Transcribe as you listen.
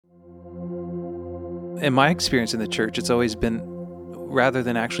in my experience in the church, it's always been, rather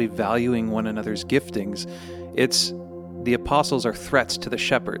than actually valuing one another's giftings, it's the apostles are threats to the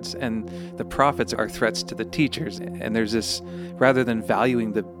shepherds, and the prophets are threats to the teachers. And there's this, rather than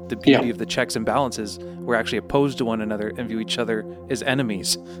valuing the beauty of the checks and balances, we're actually opposed to one another and view each other as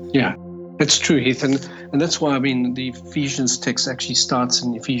enemies. Yeah, that's true, Heath. And that's why, the Ephesians text actually starts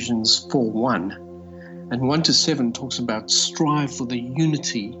in Ephesians 4:1. And 1-7 talks about strive for the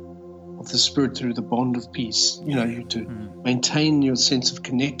unity of the Spirit through the bond of peace. You to maintain your sense of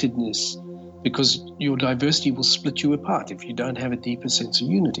connectedness, because your diversity will split you apart if you don't have a deeper sense of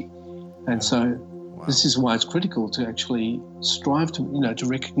unity. And so this is why it's critical to actually strive to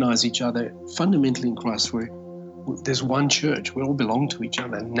recognize each other fundamentally in Christ, where there's one church, we all belong to each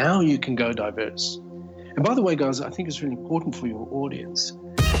other. Now you can go diverse. And by the way, guys, I think it's really important for your audience.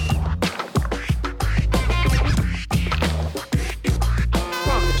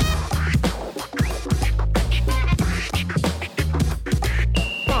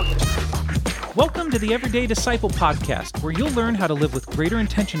 Welcome to the Everyday Disciple Podcast, where you'll learn how to live with greater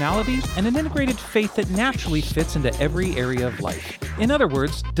intentionality and an integrated faith that naturally fits into every area of life. In other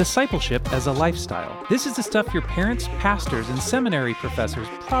words, discipleship as a lifestyle. This is the stuff your parents, pastors, and seminary professors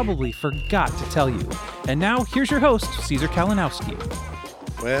probably forgot to tell you. And now, here's your host, Caesar Kalinowski.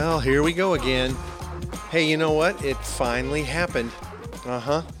 Well, here we go again. Hey, you know what? It finally happened.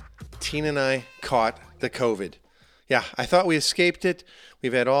 Tina and I caught the COVID. Yeah, I thought we escaped it.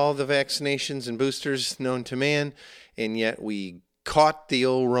 We've had all the vaccinations and boosters known to man, and yet we caught the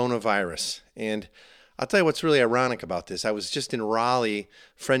old coronavirus. And I'll tell you what's really ironic about this. I was just in Raleigh.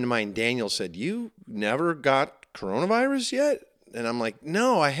 A friend of mine, Daniel, said, "You never got coronavirus yet?" And I'm like,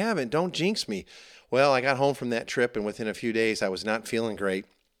 "No, I haven't. Don't jinx me." Well, I got home from that trip, and within a few days, I was not feeling great.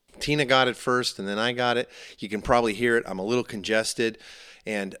 Tina got it first, and then I got it. You can probably hear it. I'm a little congested.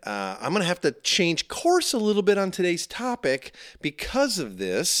 And I'm going to have to change course a little bit on today's topic because of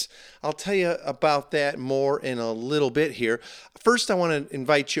this. I'll tell you about that more in a little bit here. First, I want to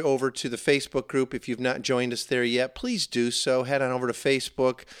invite you over to the Facebook group. If you've not joined us there yet, please do so. Head on over to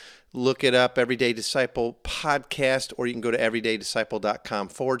Facebook. Look it up, Everyday Disciple Podcast, or you can go to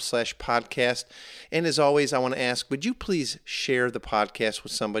everydaydisciple.com/podcast. And as always, I want to ask, would you please share the podcast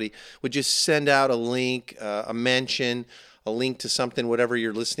with somebody? Would you send out a link, a mention, a link to something, whatever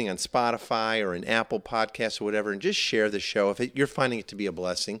you're listening on Spotify or an Apple Podcast or whatever, and just share the show if you're finding it to be a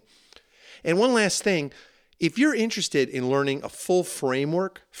blessing. And one last thing, if you're interested in learning a full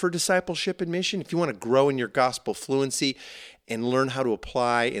framework for discipleship and mission, if you want to grow in your gospel fluency and learn how to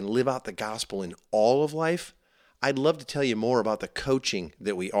apply and live out the gospel in all of life, I'd love to tell you more about the coaching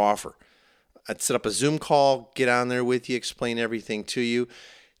that we offer. I'd set up a Zoom call, get on there with you, explain everything to you.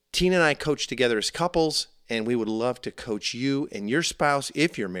 Tina and I coach together as couples, and we would love to coach you and your spouse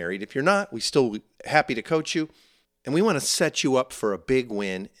if you're married. If you're not, we're still happy to coach you. And we want to set you up for a big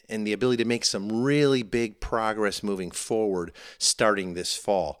win and the ability to make some really big progress moving forward starting this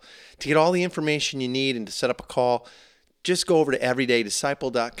fall. To get all the information you need and to set up a call, just go over to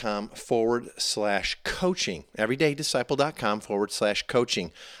everydaydisciple.com/coaching.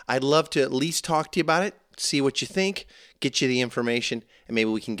 everydaydisciple.com/coaching. I'd love to at least talk to you about it, see what you think, get you the information, and maybe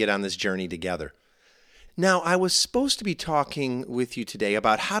we can get on this journey together. Now, I was supposed to be talking with you today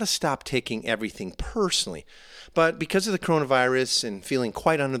about how to stop taking everything personally, but because of the coronavirus and feeling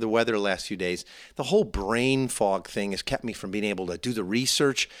quite under the weather the last few days, the whole brain fog thing has kept me from being able to do the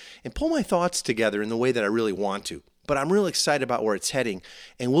research and pull my thoughts together in the way that I really want to. But I'm really excited about where it's heading,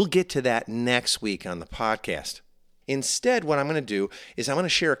 and we'll get to that next week on the podcast. Instead, what I'm going to do is I'm going to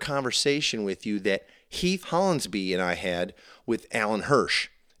share a conversation with you that Heath Hollinsby and I had with Alan Hirsch,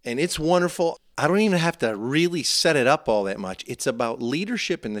 and it's wonderful. I don't even have to really set it up all that much. It's about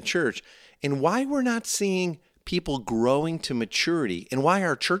leadership in the church and why we're not seeing people growing to maturity and why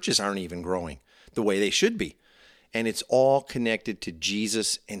our churches aren't even growing the way they should be. And it's all connected to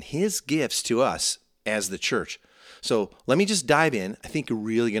Jesus and his gifts to us as the church. So let me just dive in. I think you're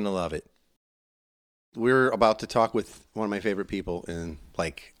really going to love it. We're about to talk with one of my favorite people in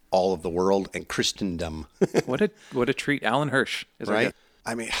all of the world and Christendom. What a treat. Alan Hirsch. Right?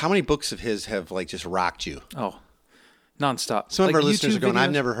 I mean, how many books of his have just rocked you? Oh, nonstop. Some of our listeners are going,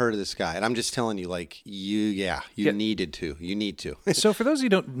 "I've never heard of this guy." And I'm just telling you, you needed to. You need to. So for those of you who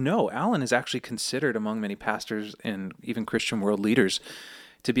don't know, Alan is actually considered among many pastors and even Christian world leaders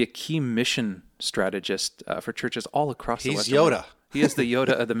to be a key mission strategist for churches all across the Western world. He's Yoda. He is the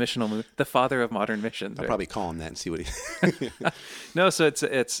Yoda of the missional movement, the father of modern missions. I'll probably call him that and see what he... No, so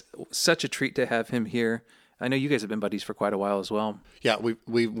it's such a treat to have him here. I know you guys have been buddies for quite a while as well. Yeah,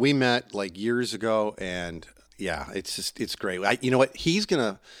 we met years ago, and Yeah, it's great. You know what? He's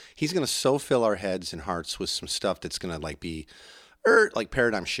gonna so fill our heads and hearts with some stuff that's gonna be like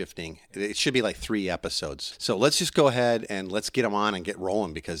paradigm shifting. It should be like 3 episodes. So let's just go ahead and let's get them on and get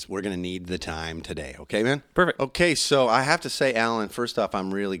rolling because we're going to need the time today. Okay, man? Perfect. Okay, so I have to say, Alan, first off,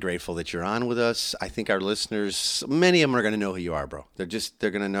 I'm really grateful that you're on with us. I think our listeners, many of them are going to know who you are, bro. They're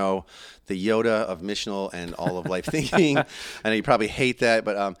going to know the Yoda of missional and all of life thinking. I know you probably hate that,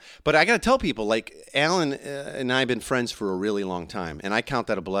 but I got to tell people, like Alan and I have been friends for a really long time, and I count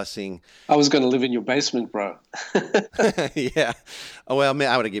that a blessing. I was going to live in your basement, bro. Yeah. Oh, well,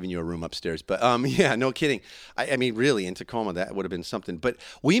 I would have given you a room upstairs, but yeah, no kidding. I mean, really, in Tacoma, that would have been something. But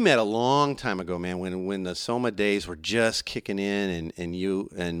we met a long time ago, man, when the Soma days were just kicking in, and you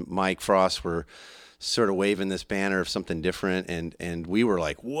and Mike Frost were sort of waving this banner of something different, and we were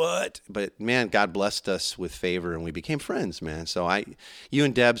like, what? But man, God blessed us with favor, and we became friends, man. So you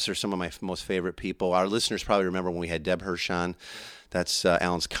and Debs are some of my most favorite people. Our listeners probably remember when we had Deb Hirsch on. That's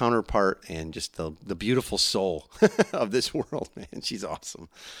Alan's counterpart and just the beautiful soul of this world, man. She's awesome.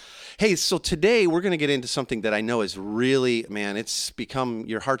 Hey, so today we're going to get into something that I know is really, man, it's become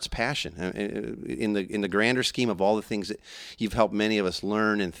your heart's passion in the grander scheme of all the things that you've helped many of us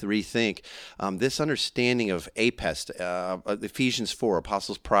learn and rethink. This understanding of APEST, Ephesians 4,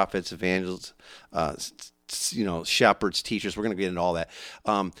 apostles, prophets, evangelists, shepherds, teachers. We're going to get into all that.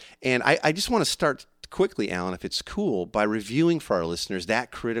 And I just want to start quickly, Alan, if it's cool, by reviewing for our listeners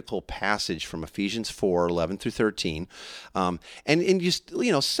that critical passage from Ephesians 4, 11 through 13, and just,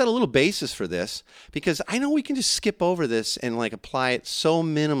 set a little basis for this, because I know we can just skip over this and apply it so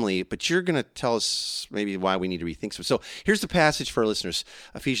minimally, but you're going to tell us maybe why we need to rethink some. So here's the passage for our listeners,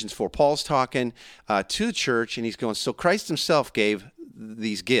 Ephesians 4. Paul's talking to the church, and he's going, so Christ himself gave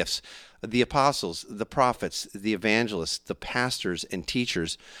these gifts, the apostles, the prophets, the evangelists, the pastors, and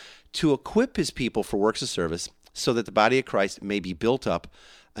teachers, to equip his people for works of service so that the body of Christ may be built up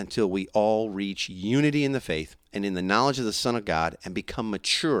until we all reach unity in the faith and in the knowledge of the Son of God and become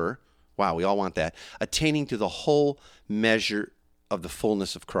mature. Wow, we all want that. Attaining to the whole measure of the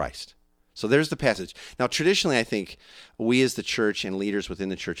fullness of Christ. So there's the passage. Now, traditionally, I think we as the church and leaders within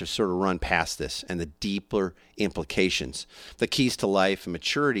the church have sort of run past this and the deeper implications, the keys to life and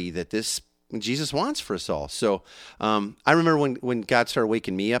maturity that this Jesus wants for us all. So I remember when God started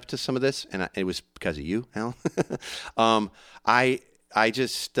waking me up to some of this, and it was because of you, Alan. I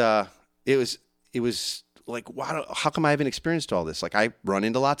just it was like, wow, how come I haven't experienced all this? Like, I run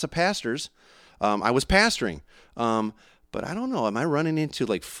into lots of pastors. I was pastoring, but I don't know. Am I running into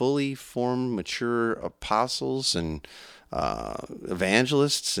fully formed, mature apostles and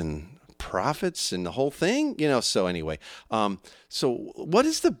evangelists and prophets and the whole thing, so anyway, so what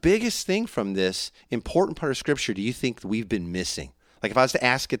is the biggest thing from this important part of Scripture do you think we've been missing? If I was to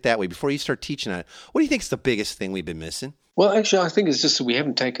ask it that way, before you start teaching on it, what do you think is the biggest thing we've been missing? Well, actually, I think it's just that we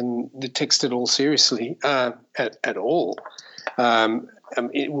haven't taken the text at all seriously, at all. Paul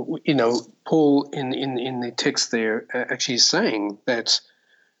in the text there actually is saying that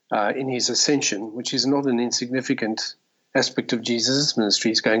in his ascension, which is not an insignificant aspect of Jesus'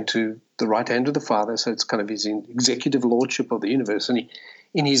 ministry, is going to the right hand of the Father, so it's kind of his executive lordship of the universe. And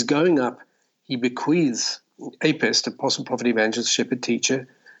in his going up, he bequeaths APEST, apostle, prophet, evangelist, shepherd, teacher,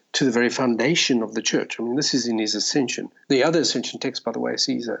 to the very foundation of the church. I mean, this is in his ascension. The other ascension text, by the way,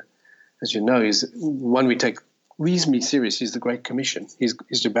 Caesar, as you know, is one we take reasonably serious. Is the Great Commission.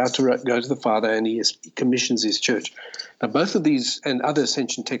 He's about to go to the Father, and he commissions his church. Now, both of these and other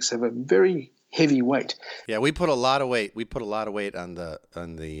ascension texts have a very heavy weight. Yeah, we put a lot of weight. We put a lot of weight on the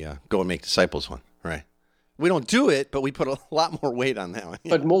go and make disciples one, right? We don't do it, but we put a lot more weight on that one.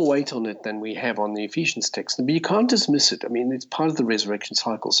 But more weight on it than we have on the Ephesians text. But you can't dismiss it. I mean, it's part of the resurrection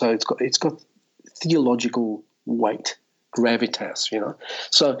cycle, so it's got theological weight, gravitas,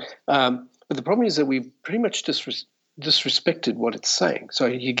 So, but the problem is that we've pretty much disrespected what it's saying. So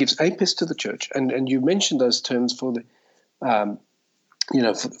he gives APEST to the church, and you mentioned those terms for the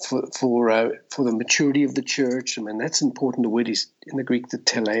for the maturity of the church. I mean, that's important. The word is in the Greek, the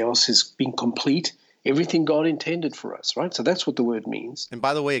teleos, is being complete. Everything God intended for us, right? So that's what the word means. And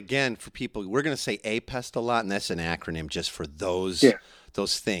by the way, again, for people, we're going to say APEST a lot, and that's an acronym just for those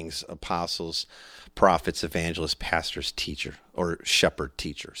things: apostles, prophets, evangelists, pastors, teacher, or shepherd,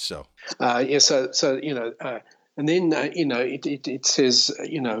 teacher. So and then it says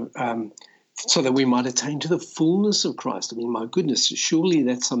so that we might attain to the fullness of Christ. I mean, my goodness, surely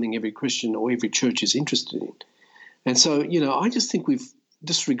that's something every Christian or every church is interested in. And so, I just think we've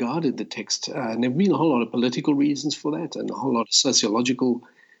disregarded the text. And there have been a whole lot of political reasons for that and a whole lot of sociological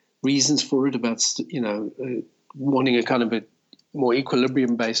reasons for it about, wanting a kind of a more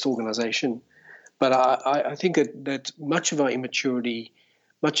equilibrium-based organization. But I think that much of our immaturity,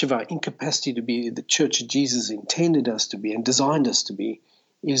 much of our incapacity to be the church Jesus intended us to be and designed us to be,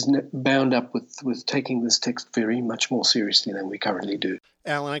 is bound up with taking this text very much more seriously than we currently do.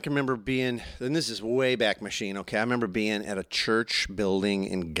 Alan, I can remember being, and this is way back machine, okay? I remember being at a church building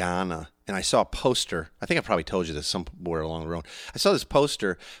in Ghana, and I saw a poster. I think I probably told you this somewhere along the road. I saw this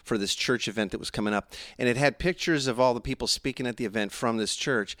poster for this church event that was coming up, and it had pictures of all the people speaking at the event from this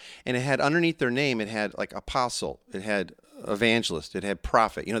church, and it had underneath their name, it had like apostle, it had evangelist, it had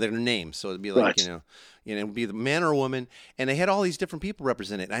prophet, their names. So it'd be like, Right. it would be the man or woman, and they had all these different people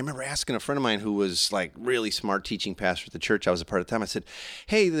represented. And I remember asking a friend of mine who was like really smart teaching pastor at the church I was a part of the time. I said,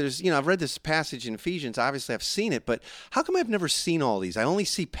 hey, there's, I've read this passage in Ephesians. Obviously, I've seen it, but how come I've never seen all these? I only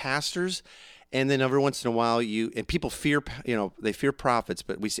see pastors, and then every once in a while and people fear, they fear prophets,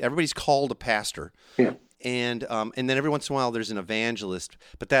 but everybody's called a pastor. Yeah. And then every once in a while there's an evangelist,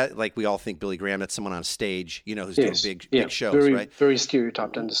 but that, like, we all think Billy Graham, that's someone on stage, who's doing big shows, very, right? Very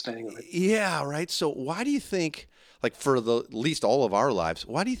stereotyped understanding of it. Yeah, right. So why do you think, like, for at least all of our lives,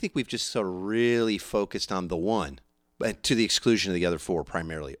 why do you think we've just sort of really focused on the one, but to the exclusion of the other four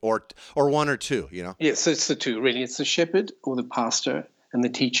primarily, or one or two, Yeah, so it's the two, really. It's the shepherd or the pastor and the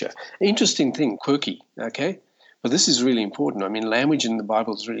teacher. Interesting thing, quirky, okay? But this is really important. I mean, language in the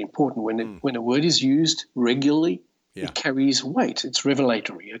Bible is really important. When a word is used regularly, it carries weight. It's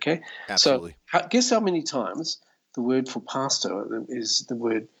revelatory, okay? Absolutely. So guess how many times the word for pastor is the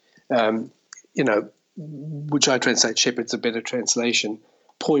word, which I translate shepherd's a better translation,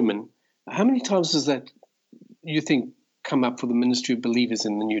 poimen. How many times does that, you think, come up for the ministry of believers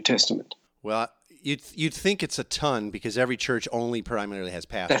in the New Testament? Well, you'd think it's a ton because every church only primarily has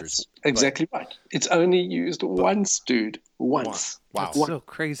pastors. That's exactly right. It's only used once, dude. Once. Wow. That's so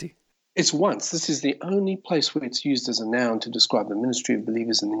crazy. It's once. This is the only place where it's used as a noun to describe the ministry of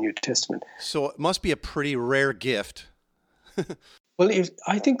believers in the New Testament. So it must be a pretty rare gift. Well,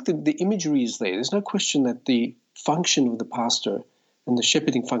 I think the imagery is there. There's no question that the function of the pastor and the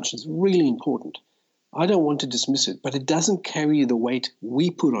shepherding function is really important. I don't want to dismiss it, but it doesn't carry the weight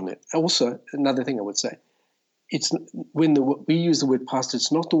we put on it. Also, another thing I would say, it's when we use the word pastor,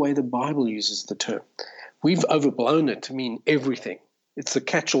 it's not the way the Bible uses the term. We've overblown it to mean everything. It's the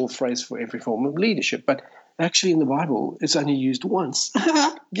catch-all phrase for every form of leadership, but actually in the Bible, it's only used once.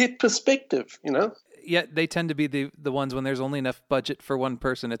 Get perspective, Yet they tend to be the ones when there's only enough budget for one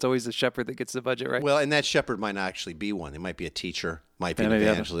person. It's always the shepherd that gets the budget, right? Well, and that shepherd might not actually be one. It might be a teacher, might be an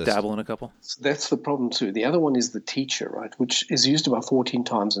evangelist. Dabble in a couple. So that's the problem too. The other one is the teacher, right, which is used about 14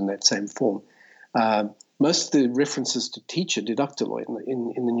 times in that same form. Most of the references to teacher deductible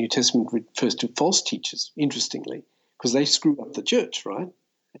in the New Testament refers to false teachers, interestingly, because they screw up the church, right?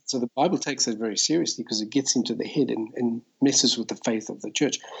 So the Bible takes that very seriously because it gets into the head and messes with the faith of the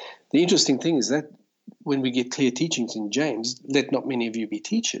church. The interesting thing is that when we get clear teachings in James, let not many of you be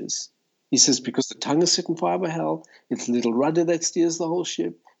teachers. He says, because the tongue is set on fire by hell, it's the little rudder that steers the whole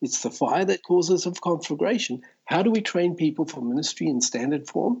ship, it's the fire that causes of conflagration. How do we train people for ministry in standard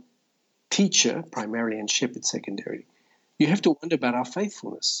form? Teacher, primarily, and shepherd, secondarily. You have to wonder about our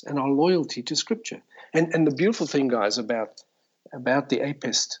faithfulness and our loyalty to Scripture. And the beautiful thing, guys, about the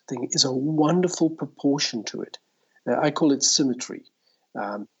APEST thing is a wonderful proportion to it. I call it symmetry.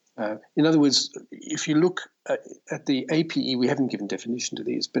 In other words, if you look at the APE, we haven't given definition to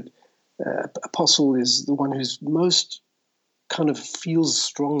these, but apostle is the one who's most kind of feels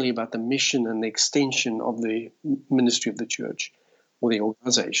strongly about the mission and the extension of the ministry of the church or the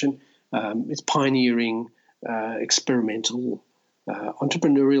organization. It's pioneering, experimental,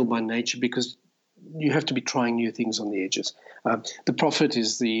 entrepreneurial by nature because you have to be trying new things on the edges. The prophet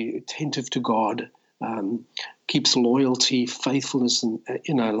is the attentive to God, keeps loyalty, faithfulness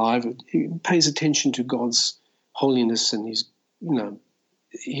alive. He pays attention to God's holiness and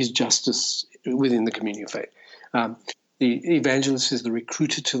his justice within the community of faith. The evangelist is the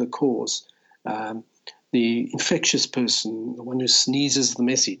recruiter to the cause. The infectious person, the one who sneezes the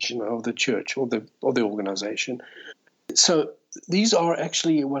message, of the church or the organization. So these are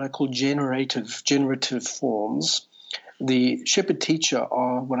actually what I call generative forms. The shepherd teacher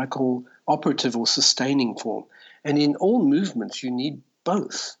are what I call operative or sustaining form. And in all movements, you need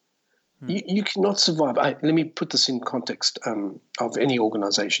both. You cannot survive. Let me put this in context of any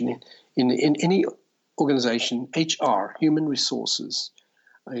organization. In any organization, HR, human resources,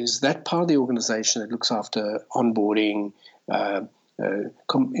 is that part of the organization that looks after onboarding,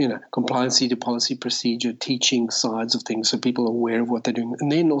 compliancy to policy procedure, teaching sides of things so people are aware of what they're doing,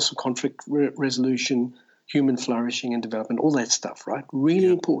 and then also conflict resolution, human flourishing and development, all that stuff, right? Really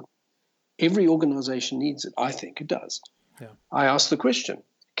important. Every organization needs it. I think it does. Yeah. I ask the question,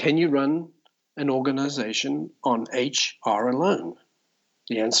 can you run an organization on HR alone?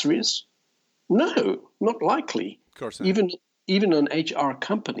 The answer is no, not likely. Of course not. Even an HR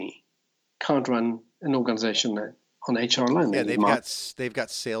company can't run an organization on HR alone. Yeah, they've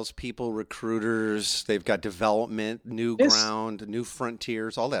got salespeople, recruiters, they've got development, new Yes. ground, new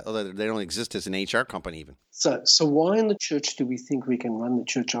frontiers, all that. They don't exist as an HR company even. So why in the church do we think we can run the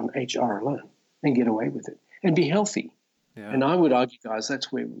church on HR alone and get away with it and be healthy? Yeah. And I would argue, guys,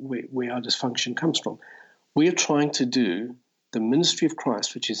 that's where our dysfunction comes from. We are trying to do the ministry of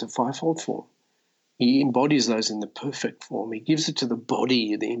Christ, which is a fivefold form. He embodies those in the perfect form. He gives it to the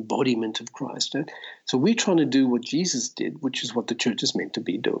body, the embodiment of Christ. So we're trying to do what Jesus did, which is what the church is meant to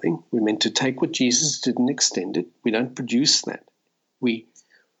be doing. We're meant to take what Jesus did and extend it. We don't produce that.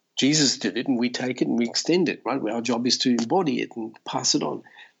 Jesus did it, and we take it and we extend it, right? Our job is to embody it and pass it on.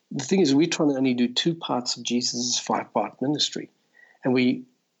 The thing is, we're trying to only do two parts of Jesus' five-part ministry. And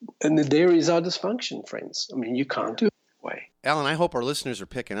there is our dysfunction, friends. I mean, you can't do it that way. Alan, I hope our listeners are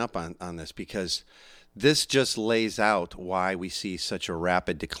picking up on this, because this just lays out why we see such a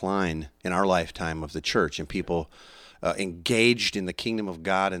rapid decline in our lifetime of the church and people engaged in the kingdom of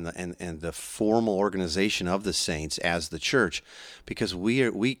God and the formal organization of the saints as the church, because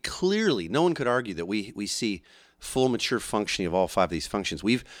we clearly, no one could argue that we see full mature functioning of all five of these functions.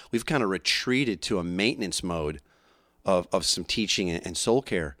 We've kind of retreated to a maintenance mode of some teaching and soul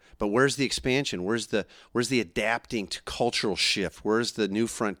care. But where's the expansion? Where's the adapting to cultural shift? Where's the new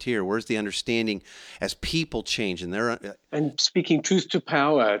frontier? Where's the understanding as people change and speaking truth to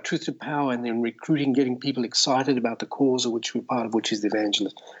power, and then recruiting, getting people excited about the cause of which we're part of, which is the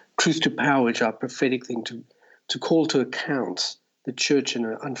evangelist. Truth to power, which is our prophetic thing to call to account the church in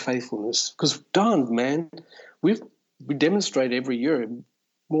her unfaithfulness. Because darn, man, we demonstrate every year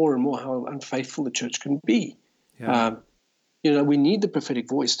more and more how unfaithful the church can be. Yeah. We need the prophetic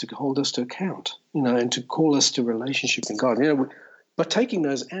voice to hold us to account, and to call us to relationship with God. By taking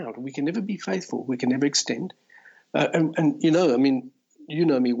those out, we can never be faithful. We can never extend. You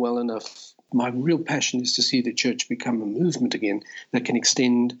know me well enough. My real passion is to see the church become a movement again that can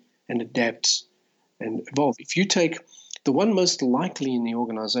extend and adapt and evolve. If you take the one most likely in the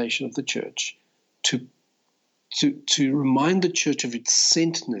organization of the church to remind the church of its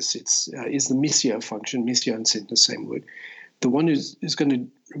sentness, is the missio function, missio and sent, the same word. The one who's going to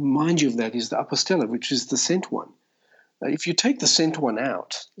remind you of that is the apostello, which is the sent one. If you take the sent one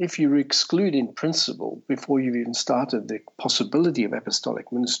out, if you exclude in principle, before you've even started, the possibility of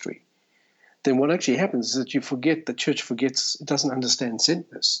apostolic ministry, then what actually happens is that the church forgets, it doesn't understand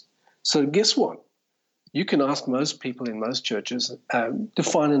sentness. So guess what? You can ask most people in most churches,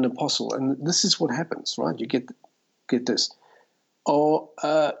 define an apostle, and this is what happens, right? You get this.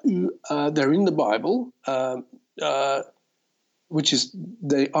 They're in the Bible, which is,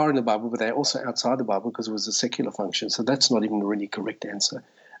 they are in the Bible, but they're also outside the Bible because it was a secular function. So that's not even a really correct answer.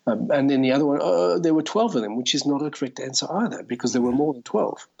 And then the other one, there were 12 of them, which is not a correct answer either, because there were more than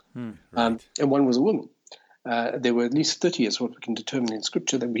 12. Right. And one was a woman. There were at least 30 is what we can determine in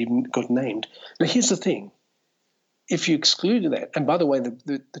Scripture that we got named. Now, here's the thing. If you exclude that, and by the way,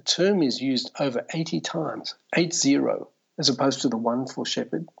 the term is used over 80 times, 80, as opposed to the one for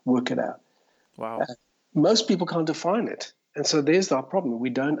shepherd, work it out. Wow. Most people can't define it. And so there's our problem. We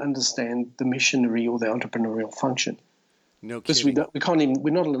don't understand the missionary or the entrepreneurial function. No kidding. kidding.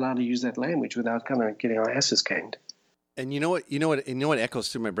 We're not allowed to use that language without kind of getting our asses canned. And you know what echoes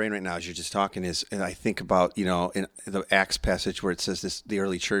through my brain right now as you're just talking is, and I think about, in the Acts passage where it says the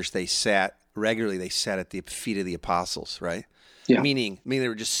early church, they sat at the feet of the apostles, right? Yeah. Meaning they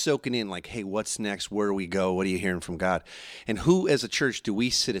were just soaking in, like, hey, what's next? Where do we go? What are you hearing from God? And who as a church do we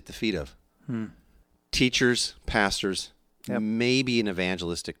sit at the feet of? Teachers, pastors, maybe an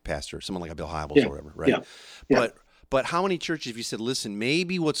evangelistic pastor, someone like a Bill Hybels or whatever, right? Yeah. But how many churches, if you said, listen,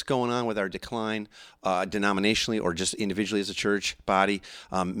 maybe what's going on with our decline denominationally or just individually as a church body,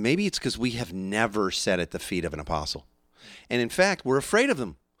 maybe it's because we have never sat at the feet of an apostle. And in fact, we're afraid of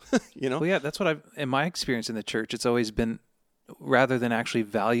them, Well, yeah, that's what in my experience in the church, it's always been, rather than actually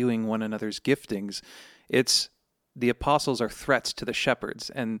valuing one another's giftings, it's the apostles are threats to the shepherds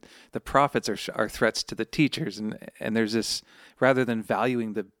and the prophets are threats to the teachers. And there's this, rather than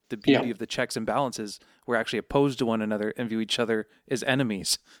valuing the beauty of the checks and balances, we're actually opposed to one another and view each other as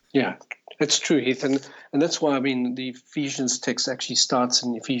enemies. Yeah, that's true, Heath. And that's why, the Ephesians text actually starts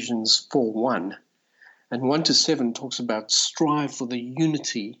in Ephesians 4:1. And 1-7 talks about strive for the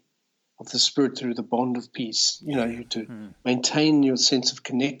unity of the Spirit through the bond of peace. You to maintain your sense of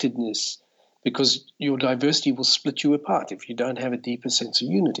connectedness, because your diversity will split you apart if you don't have a deeper sense of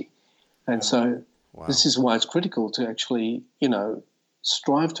unity. And so this is why it's critical to actually,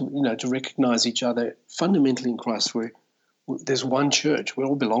 strive to recognize each other fundamentally in Christ. Where there's one church, we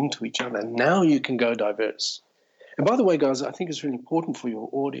all belong to each other. Now you can go diverse. And by the way, guys, I think it's really important for your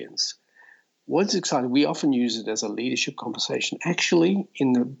audience. What's exciting, we often use it as a leadership conversation. Actually,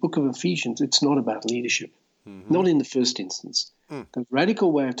 in the book of Ephesians, it's not about leadership, not in the first instance. The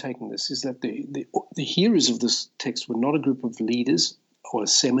radical way of taking this is that the hearers of this text were not a group of leaders or a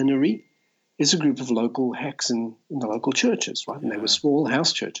seminary. It's a group of local hacks in the local churches, right? And they were small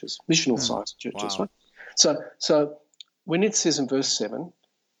house churches, missional-sized churches, right? So when it says in verse 7,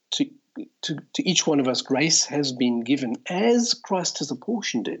 to each one of us grace has been given as Christ has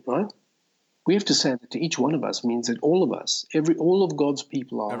apportioned it, right? We have to say that to each one of us means that all of us, all of God's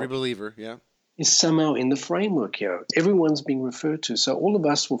people are. Every believer, is somehow in the framework here. Everyone's being referred to. So all of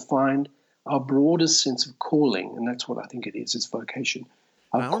us will find our broadest sense of calling, and that's what I think it is. It's vocation.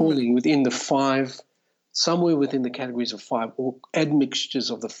 Our calling within the 5, somewhere within the categories of 5, or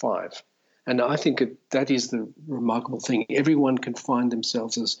admixtures of the 5. And I think that is the remarkable thing. Everyone can find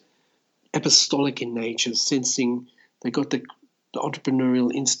themselves as apostolic in nature, sensing they got the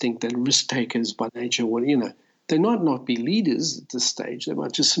entrepreneurial instinct, they're risk takers by nature. They might not be leaders at this stage. They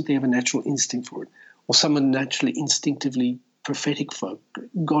might just simply have a natural instinct for it. Or someone naturally, instinctively prophetic folk,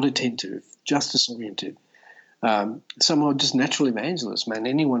 God attentive, justice oriented. Some are just natural evangelists, man.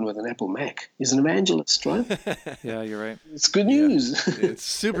 Anyone with an Apple Mac is an evangelist, right? Yeah, you're right. It's good news. Yeah, it's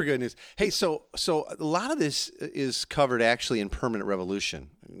super good news. Hey, so a lot of this is covered actually in Permanent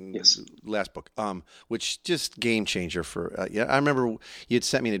Revolution. Yes. Last book, which just game changer for, I remember you had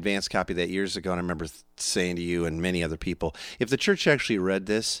sent me an advanced copy of that years ago, and I remember saying to you and many other people, if the church actually read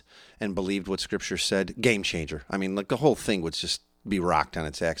this and believed what Scripture said, game changer. I mean, like the whole thing would just be rocked on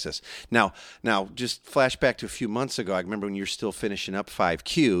its axis. Now, just flash back to a few months ago. I remember when you were still finishing up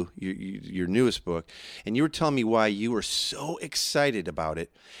 5Q, your newest book, and you were telling me why you were so excited about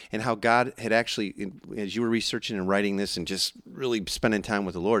it and how God had actually, as you were researching and writing this and just really spending time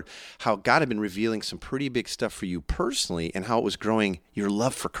with the Lord, how God had been revealing some pretty big stuff for you personally and how it was growing your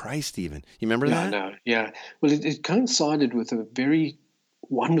love for Christ even. You remember that? No. Yeah. Well, it coincided with a very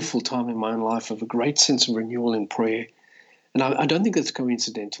wonderful time in my own life of a great sense of renewal in prayer. And I don't think it's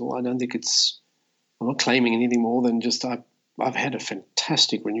coincidental. I don't think I'm not claiming anything more than just I've had a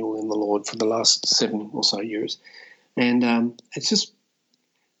fantastic renewal in the Lord for the last 7 or so years. And it's just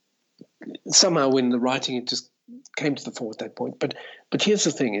somehow when the writing, it just came to the fore at that point. But here's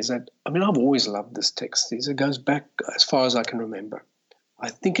the thing is that, I've always loved this text. It goes back as far as I can remember. I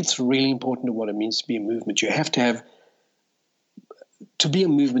think it's really important to what it means to be a movement. To be a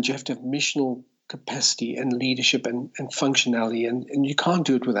movement, you have to have missional capacity and leadership and functionality, and you can't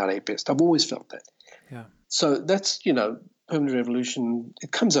do it without a best. I've always felt that. Yeah. So that's, Permanent Revolution,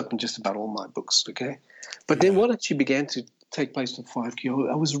 it comes up in just about all my books, okay? But then what actually began to take place with 5Q,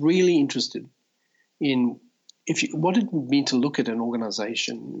 I was really interested in what it would mean to look at an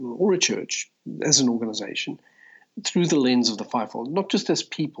organization or a church as an organization through the lens of the fivefold, not just as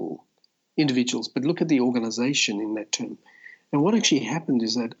people, individuals, but look at the organization in that term. And what actually happened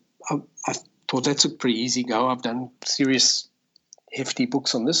is that I thought that's a pretty easy go. I've done serious, hefty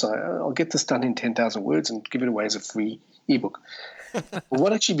books on this. I'll get this done in 10,000 words and give it away as a free ebook. But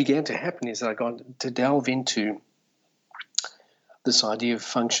what actually began to happen is that I got to delve into this idea of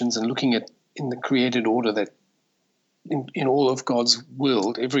functions and looking at in the created order that in all of God's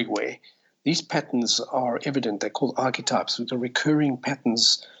world, everywhere, these patterns are evident. They're called archetypes, which are recurring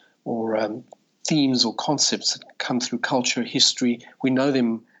patterns or themes or concepts that come through culture, history. We know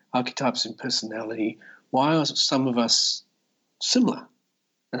them, archetypes in personality. Why are some of us similar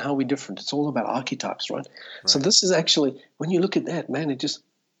and how are we different? It's all about archetypes, right? So this is actually, when you look at that, man, it just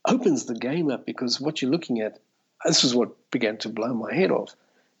opens the game up, because what you're looking at, this is what began to blow my head off,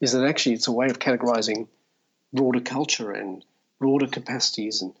 is that actually it's a way of categorizing broader culture and broader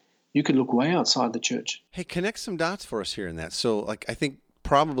capacities, and you could look way outside the church. Hey, connect some dots for us here in that. So, I think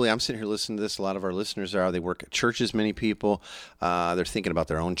probably I'm sitting here listening to this. A lot of our listeners they work at churches, many people. They're thinking about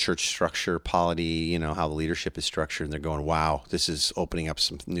their own church structure, polity, how the leadership is structured, and they're going, wow, this is opening up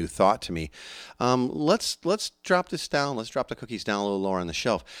some new thought to me. Let's drop this down. Let's drop the cookies down a little lower on the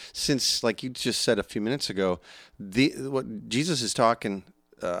shelf. Since, like you just said a few minutes ago, what Jesus is talking,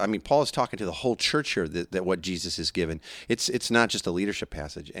 Paul is talking to the whole church here that what Jesus has given. It's not just a leadership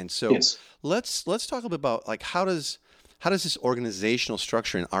passage. And so let's talk a little bit about how does this organizational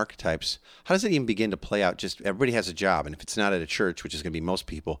structure and archetypes, how does it even begin to play out? Just everybody has a job, and if it's not at a church, which is going to be most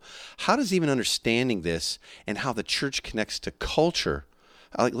people, how does even understanding this and how the church connects to culture,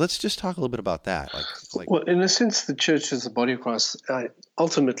 let's just talk a little bit about that. Well, in a sense, the church as the body of Christ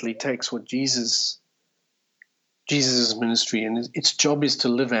ultimately takes what Jesus Jesus' ministry, and its job is to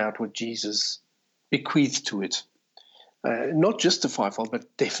live out what Jesus bequeathed to it. Not just the fivefold, but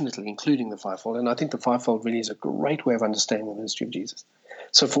definitely including the fivefold. And I think the fivefold really is a great way of understanding the ministry of Jesus.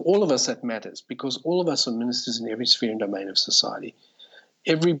 So for all of us, that matters, because all of us are ministers in every sphere and domain of society.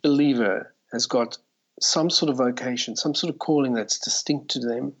 Every believer has got some sort of vocation, some sort of calling that's distinct to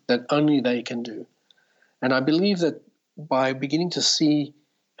them, that only they can do. And I believe that by beginning to see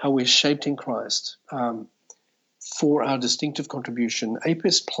how we're shaped in Christ for our distinctive contribution,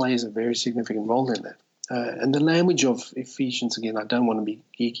 APEST plays a very significant role in that. And the language of Ephesians, again, I don't want to be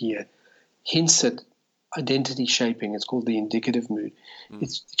geeky here, hints at identity shaping. It's called the indicative mood.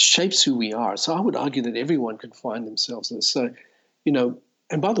 It shapes who we are. So I would argue that everyone can find themselves in this. So,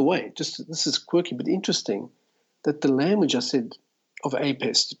 and by the way, just this is quirky but interesting, that the language I said of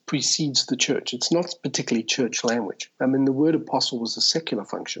APEST precedes the church. It's not particularly church language. I mean, the word apostle was a secular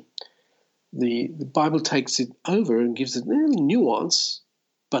function. The Bible takes it over and gives it a nuance,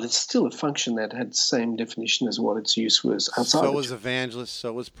 but it's still a function that had the same definition as what its use was outside. So was evangelist,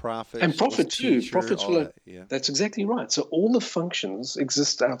 so was prophet. And prophet too. Teacher, Prophets were, that's exactly right. So all the functions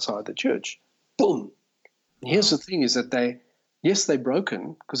exist outside the church. Boom. And here's the thing is that they're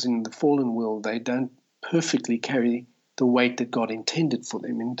broken, because in the fallen world they don't perfectly carry the weight that God intended for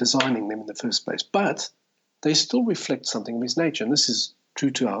them in designing them in the first place. But they still reflect something of his nature. And this is true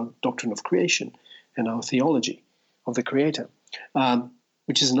to our doctrine of creation and our theology of the Creator.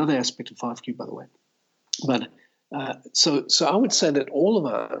 Which is another aspect of 5Q, by the way. But so I would say that all of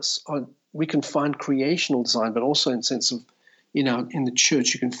us, we can find creational design, but also in the sense of, in the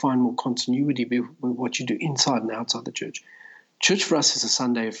church, you can find more continuity with what you do inside and outside the church. Church for us is a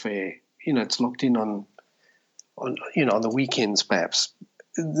Sunday affair. It's locked in on the weekends, perhaps.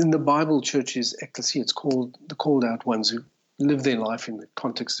 In the Bible, church is ecclesia. It's called the called out ones who live their life in the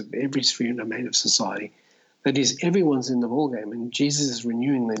context of every sphere and domain of society. That is, everyone's in the ballgame, and Jesus is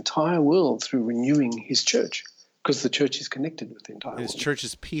renewing the entire world through renewing his church, because the church is connected with the entire world. His church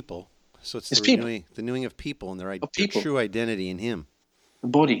is people, so it's the renewing of people and their true identity in him. The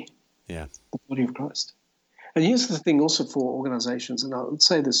body. Yeah. The body of Christ. And here's the thing also for organizations, and I would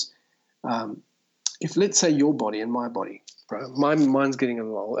say this, if let's say your body and my body, bro, mine's getting a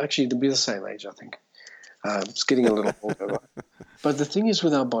little old. Actually, they'll be the same age, I think. It's getting a little older, right? But the thing is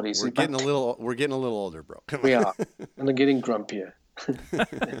with our bodies, we're getting a little older, bro. Come on. We are, and they're getting grumpier.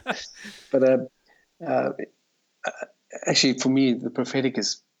 But actually, for me, the prophetic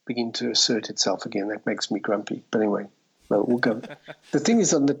is beginning to assert itself again. That makes me grumpy. But anyway, we'll go. The thing is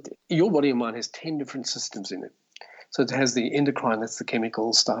that your body and mine has 10 different systems in it. So it has the endocrine, that's the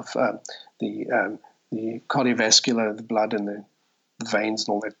chemical stuff, the cardiovascular, the blood and the veins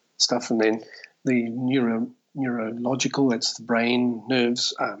and all that stuff, and then the neurological, that's the brain,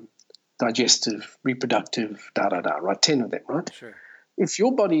 nerves, digestive, reproductive, right? 10 of them, right? Sure. If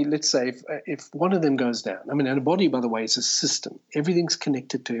your body, let's say, if one of them goes down, and a body, by the way, is a system. Everything's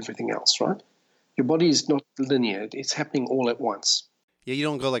connected to everything else, right? Your body is not linear. It's happening all at once. Yeah, you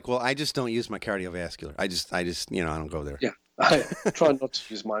don't go like, well, I just don't use my cardiovascular. I just, I don't go there. Yeah, I try not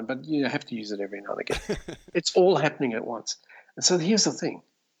to use mine, but you have to use it every now and again. It's all happening at once. And so here's the thing.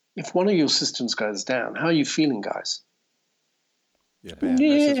 If one of your systems goes down, how are you feeling, guys? Yeah, bad.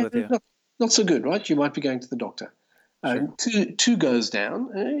 Yeah, not so good, right? You might be going to the doctor. Sure. Two goes down.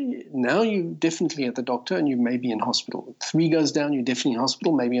 Now you're definitely at the doctor and you may be in hospital. 3 goes down, you're definitely in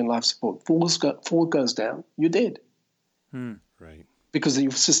hospital, maybe in life support. 4 goes down, you're dead. Right. Because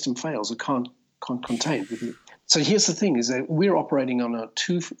your system fails, it can't contain. So here's the thing, is that we're operating on a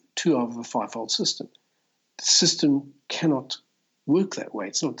two of a fivefold system. The system cannot work that way.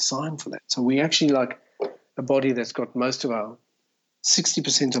 It's not designed for that. So we actually like a body that's got most of our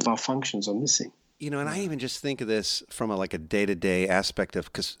 60% of our functions are missing. And I even just think of this from a day-to-day aspect of,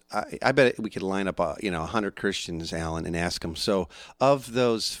 because I bet we could line up 100 Christians, Alan, and ask them, so of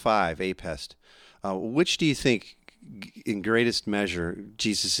those 5, APEST, which do you think in greatest measure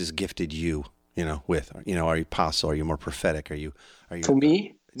Jesus has gifted you, with? Are you apostle? Are you more prophetic? Are you For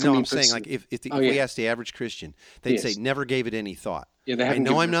me? No, I'm saying if we asked the average Christian, they'd say never gave it any thought. Yeah, I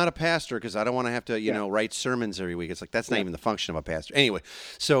know I'm not a pastor because I don't want to have to, write sermons every week. It's like that's not even the function of a pastor. Anyway,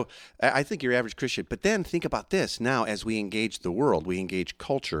 so I think your average Christian. But then think about this. Now, as we engage the world, we engage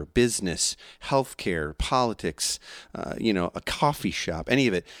culture, business, healthcare, politics, a coffee shop, any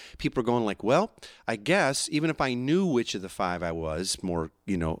of it. People are going like, well, I guess even if I knew which of the 5 I was more,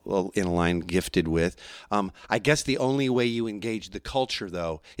 in a line gifted with, I guess the only way you engage the culture,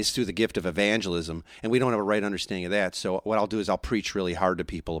 though, is through the gift of evangelism. And we don't have a right understanding of that. So what I'll do is I'll preach really hard to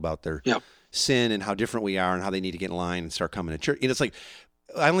people about their sin and how different we are and how they need to get in line and start coming to church. It's like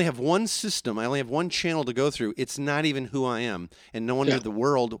I only have one system. I only have one channel to go through. It's not even who I am. And no wonder the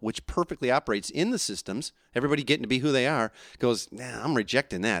world, which perfectly operates in the systems, everybody getting to be who they are, goes, nah, I'm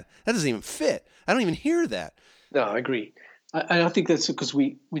rejecting that. That doesn't even fit. I don't even hear that. No, I agree. I think that's because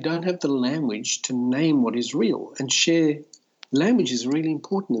we don't have the language to name what is real and share. Language is really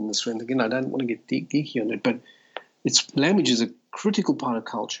important in this. And again, I don't want to get geeky on it, but language is a critical part of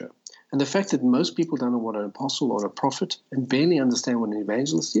culture. And the fact that most people don't know what an apostle or a prophet and barely understand what an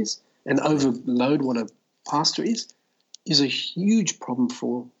evangelist is and overload what a pastor is a huge problem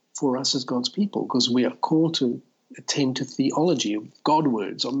for us as God's people, because we are called to attend to theology. God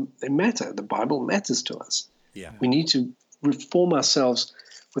words, they matter. The Bible matters to us. Yeah. We need to reform ourselves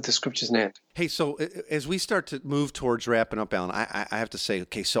with the scriptures in hand. Hey, so as we start to move towards wrapping up, Alan, I have to say,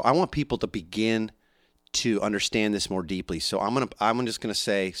 okay, so I want people to begin to understand this more deeply. So I'm just gonna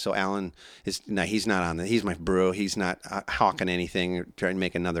say, so Alan he's not on that. He's my bro. He's not hawking anything or trying to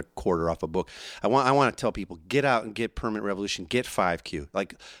make another quarter off a book. I want to tell people, get out and get Permanent Revolution, get 5Q.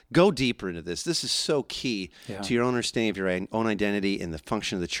 Like, go deeper into this. This is so key to your own understanding of your own identity and the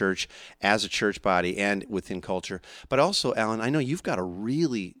function of the church as a church body and within culture. But also, Alan, I know you've got a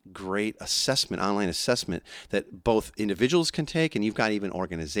really great online assessment that both individuals can take, and you've got even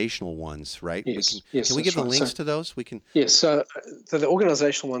organizational ones, right? Yes. Can we give the links to those? We can. Yes. So the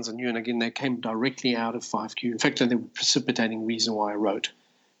organizational ones are new, and again, they came directly out of 5Q. In fact, they were precipitating reason why I wrote.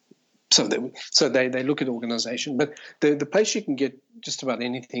 So they look at organization, but the place you can get just about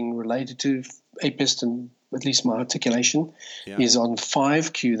anything related to APEST and at least my articulation is on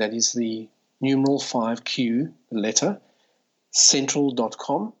 5Q. That is the numeral 5Q, the letter,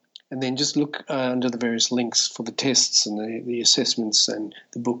 central.com. And then just look under the various links for the tests and the assessments and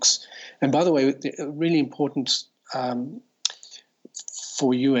the books. And by the way, really important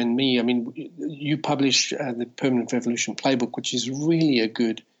for you and me, I mean, you publish the Permanent Revolution Playbook, which is really a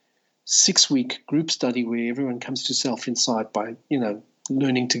good 6-week group study where everyone comes to self-insight by,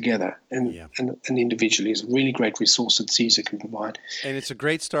 learning together and individually. Is a really great resource that Caesar can provide. And it's a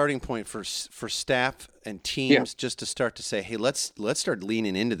great starting point for staff and teams just to start to say, hey, let's start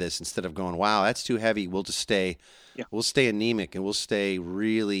leaning into this instead of going, wow, that's too heavy. We'll just stay we'll stay anemic and we'll stay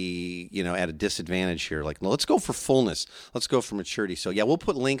really, at a disadvantage here. Like, no, let's go for fullness. Let's go for maturity. So we'll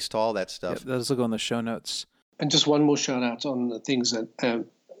put links to all that stuff. Those will go in the show notes. And just one more shout out on the things that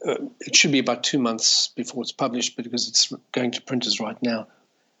it should be about 2 months before it's published, because it's going to printers right now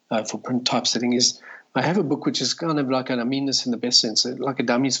for print typesetting. Is I have a book which is kind of like, and I mean this in the best sense, like a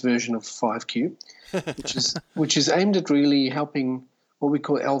dummy's version of 5Q, which is aimed at really helping what we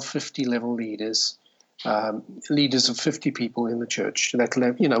call L50 level leaders, leaders of 50 people in the church, that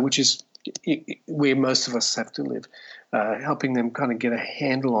level, which is where most of us have to live, helping them kind of get a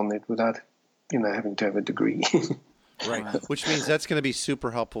handle on it without, having to have a degree. Right, which means that's going to be super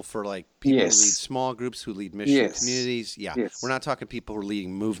helpful for people who lead small groups, who lead mission communities. Yeah, we're not talking people who are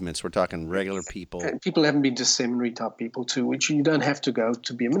leading movements. We're talking regular people. And people haven't been to seminary type people too, which you don't have to go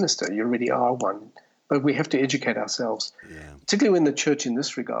to be a minister. You already are one. But we have to educate ourselves, particularly when the church in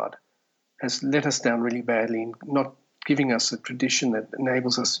this regard has let us down really badly in not giving us a tradition that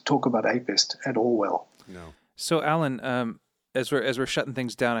enables us to talk about APEST at all well. No. So, Alan, as we're shutting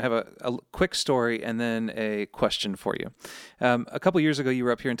things down, I have a quick story and then a question for you. A couple years ago, you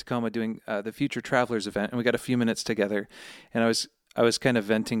were up here in Tacoma doing the Future Travelers event, and we got a few minutes together. And I was kind of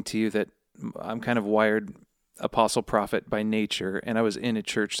venting to you that I'm kind of wired apostle prophet by nature, and I was in a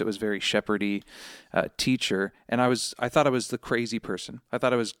church that was very shepherdy teacher, and I thought I was the crazy person. I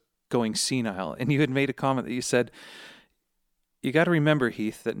thought I was going senile. And you had made a comment that you said, "You got to remember,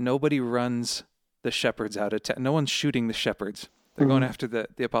 Heath, that nobody runs the shepherds out of town. No one's shooting the shepherds. They're going after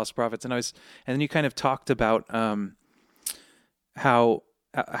the apostle prophets." And then you kind of talked about how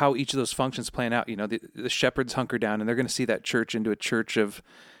each of those functions plan out. The shepherds hunker down, and they're going to see that church into a church of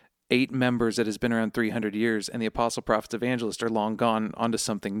 8 members that has been around 300 years, and the apostle, prophets, evangelists are long gone onto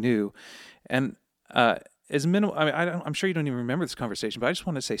something new. And as minimal, I'm sure you don't even remember this conversation, but I just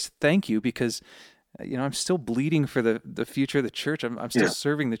want to say thank you, because I'm still bleeding for the future of the church. I'm still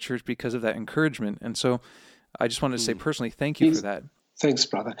serving the church because of that encouragement. And so I just wanted to say personally, thank you for that. Thanks,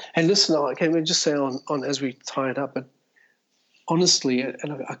 brother. And listen, I can just say on as we tie it up, but honestly,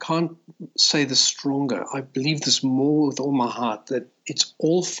 and I can't say this stronger, I believe this more with all my heart, that it's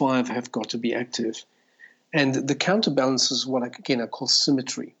all 5 have got to be active. And the counterbalance is what I call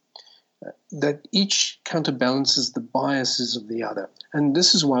symmetry. That each counterbalances the biases of the other. And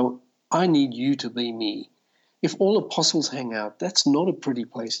this is why I need you to be me. If all apostles hang out, that's not a pretty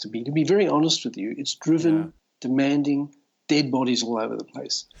place to be. To be very honest with you, it's driven, demanding, dead bodies all over the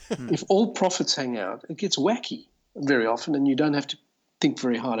place. If all prophets hang out, it gets wacky very often, and you don't have to think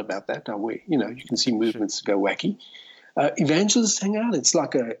very hard about that. You can see movements that go wacky. Evangelists hang out. It's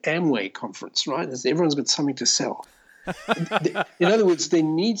like a Amway conference, right? Everyone's got something to sell. In other words, there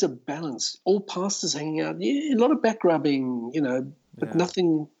needs a balance. All pastors hanging out, a lot of back rubbing, but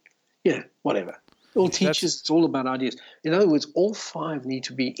nothing, whatever. All teachers, it's all about ideas. In other words, all five need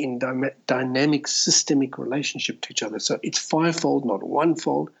to be in dynamic, systemic relationship to each other. So it's fivefold, not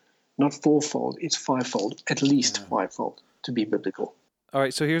onefold, not fourfold. It's fivefold, at least fivefold, to be biblical. All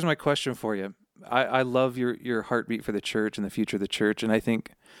right, so here's my question for you. I love your heartbeat for the church and the future of the church, and I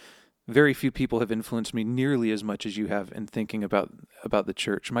think very few people have influenced me nearly as much as you have in thinking about the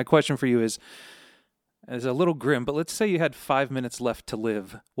church. My question for you is a little grim, but let's say you had 5 minutes left to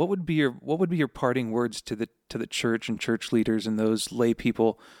live. What would be your parting words to the church and church leaders and those lay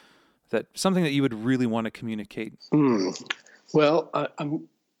people, that something that you would really want to communicate? Well,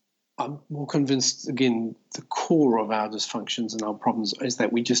 I'm more convinced, again, the core of our dysfunctions and our problems is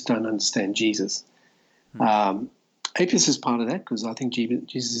that we just don't understand Jesus. Apis is part of that, because I think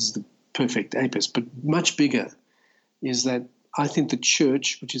Jesus is the perfect apis. But much bigger is that I think the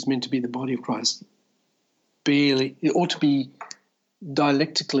church, which is meant to be the body of Christ, it ought to be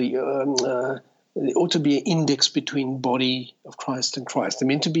dialectically, it ought to be an index between body of Christ and Christ. There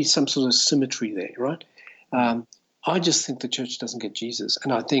meant to be some sort of symmetry there, right? I just think the church doesn't get Jesus.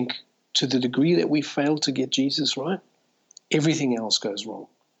 And I think to the degree that we fail to get Jesus right, everything else goes wrong.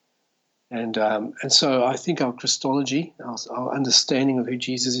 And so I think our Christology, our understanding of who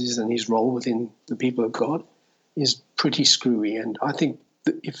Jesus is and his role within the people of God is pretty screwy. And I think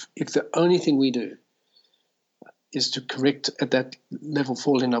that if the only thing we do is to correct at that level,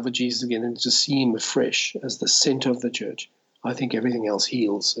 fall in love with Jesus again and to see him afresh as the center of the church, I think everything else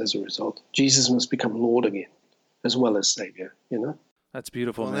heals as a result. Jesus must become Lord again as well as Savior, That's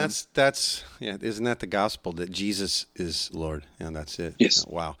beautiful, well, man. Isn't that the gospel, that Jesus is Lord? And that's it. Yes.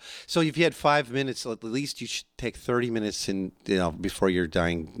 Wow. So if you had 5 minutes, at least you should take 30 minutes before your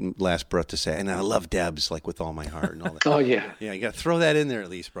dying last breath to say, and I love Debs, like with all my heart and all that. Oh, yeah. Yeah, you got to throw that in there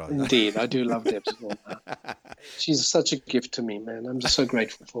at least, bro. Indeed. I do love Debs. She's such a gift to me, man. I'm just so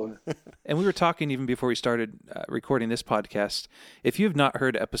grateful for her. And we were talking even before we started recording this podcast. If you have not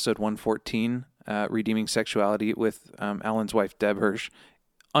heard episode 114, Redeeming Sexuality, with Alan's wife, Deb Hirsch,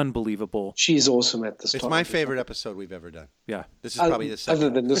 unbelievable. She's awesome at this. It's my favorite episode we've ever done. Yeah. This is probably the second. Other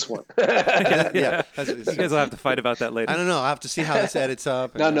than this one. Yeah. You guys will have to fight about that later. I don't know. I'll have to see how this edits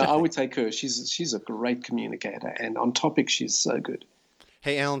up. No, I would take her. She's a great communicator, and on topic, she's so good.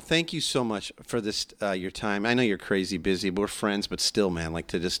 Hey, Alan, thank you so much for this, your time. I know you're crazy busy. We're friends, but still, man, like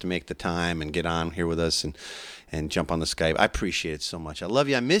to make the time and get on here with us and jump on the Skype. I appreciate it so much. I love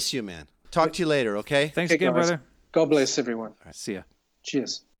you. I miss you, man. Talk to you later, okay? Thanks again, guys. brother. God bless everyone. All right, see ya.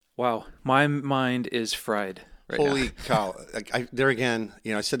 Cheers. Wow, my mind is fried right now. Holy cow. There again,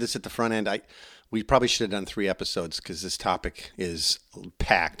 I said this at the front end. We probably should have done 3 episodes because this topic is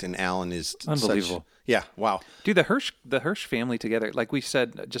packed, and Alan is Unbelievable. Yeah, wow. Dude, the Hirsch family together, like we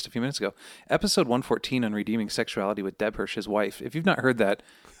said just a few minutes ago, episode 114 on Redeeming Sexuality with Deb Hirsch, his wife. If you've not heard that,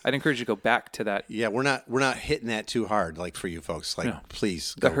 I'd encourage you to go back to that. Yeah, we're not hitting that too hard, like for you folks. Like,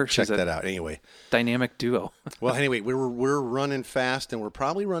 please go check that out. Anyway, dynamic duo. Well, anyway, we're running fast, and we're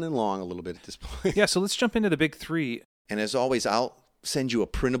probably running long a little bit at this point. Yeah, so let's jump into the big 3. And as always, I'll send you a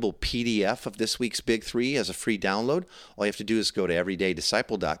printable PDF of this week's Big 3 as a free download. All you have to do is go to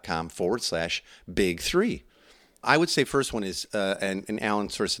everydaydisciple.com/Big 3. I would say first one is, and Alan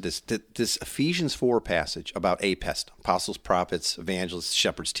sort of said this Ephesians 4 passage about APEST, apostles, prophets, evangelists,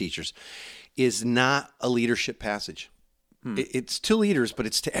 shepherds, teachers, is not a leadership passage. It's to leaders, but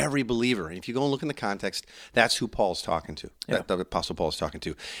it's to every believer. And if you go and look in the context, that's who Paul's talking to, that the Apostle Paul's talking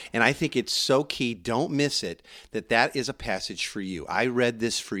to. And I think it's so key, don't miss it, that is a passage for you. I read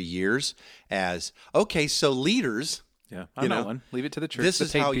this for years as, okay, so leaders... Yeah, I'm not one. Leave it to the church. This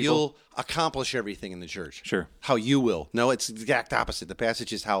is how you'll accomplish everything in the church. Sure. How you will. No, it's the exact opposite. The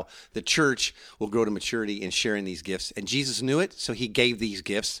passage is how the church will grow to maturity in sharing these gifts. And Jesus knew it, so he gave these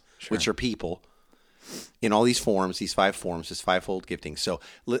gifts, which are people, in all these forms, these 5 forms, this 5-fold gifting. So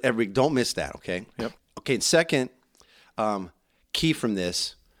don't miss that, okay? Yep. Okay, and second, key from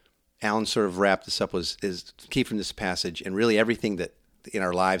this, Alan sort of wrapped this up, is key from this passage, and really everything that in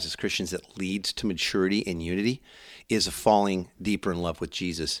our lives as Christians that leads to maturity and unity is a falling deeper in love with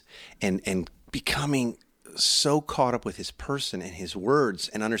Jesus and becoming so caught up with his person and his words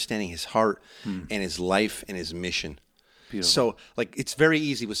and understanding his heart and his life and his mission. Beautiful. So, like, it's very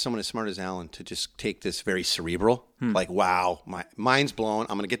easy with someone as smart as Alan to just take this very cerebral, like, wow, my mind's blown.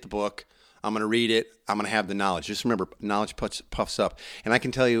 I'm going to get the book. I'm going to read it. I'm going to have the knowledge. Just remember, knowledge puffs up. And I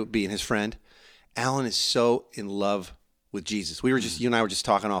can tell you, being his friend, Alan is so in love with Jesus. You and I were just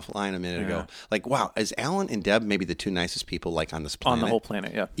talking offline a minute ago. Like, wow, is Alan and Deb maybe the two nicest people like on this planet? On the whole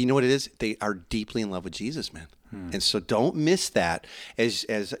planet, yeah. You know what it is? They are deeply in love with Jesus, man. And so don't miss that as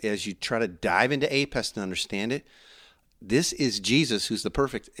you try to dive into APEST and understand it. This is Jesus, who's the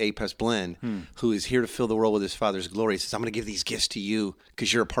perfect APEST blend, who is here to fill the world with his Father's glory. He says, I'm going to give these gifts to you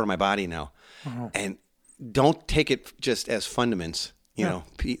because you're a part of my body now. And don't take it just as fundaments, you know,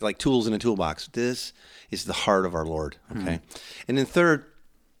 like tools in a toolbox. This is the heart of our Lord, okay? And then third,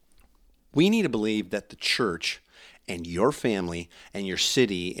 we need to believe that the church and your family and your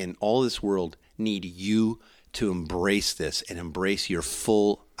city and all this world need you to embrace this and embrace your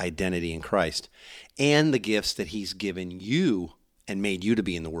full identity in Christ and the gifts that he's given you and made you to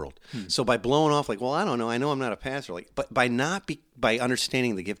be in the world. So by blowing off like, well, I don't know, I know I'm not a pastor, but by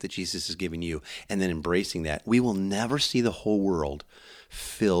understanding the gift that Jesus has given you and then embracing that, we will never see the whole world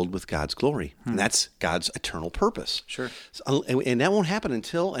filled with God's glory. And that's God's eternal purpose. Sure. And that won't happen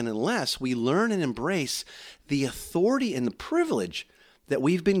until and unless we learn and embrace the authority and the privilege that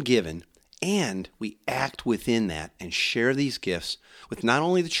we've been given, and we act within that and share these gifts with not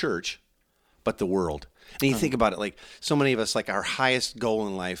only the church, but the world. And you think about it, like so many of us, like our highest goal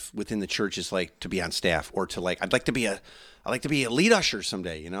in life within the church is like to be on staff or to like, I'd like to be a lead usher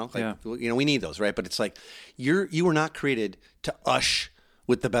someday, you know? Like, you know, we need those, right? But it's like, you were not created to ush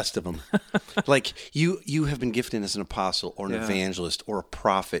with the best of them. Like you have been gifted as an apostle or an evangelist or a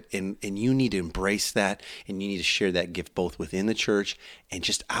prophet, and you need to embrace that, and you need to share that gift both within the church and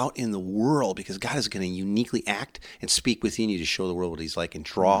just out in the world, because God is going to uniquely act and speak within you to show the world what he's like and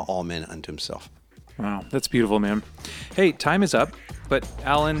draw all men unto himself. Wow, that's beautiful, man. Hey, time is up, but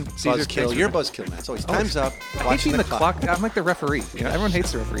Alan, Caesar, Buzzkill. You're buzzkill, man. It's always time's up. I hate being the clock. I'm like the referee. You know, everyone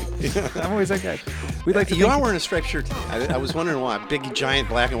hates the referee. I'm always that guy. We'd like to. You are wearing a striped shirt today. I was wondering why. Big, giant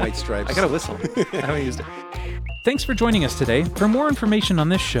black and white stripes. I got a whistle. I haven't used it. Thanks for joining us today. For more information on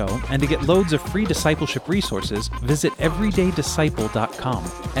this show and to get loads of free discipleship resources, visit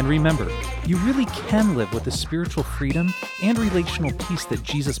everydaydisciple.com. And remember, you really can live with the spiritual freedom and relational peace that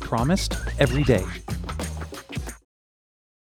Jesus promised every day.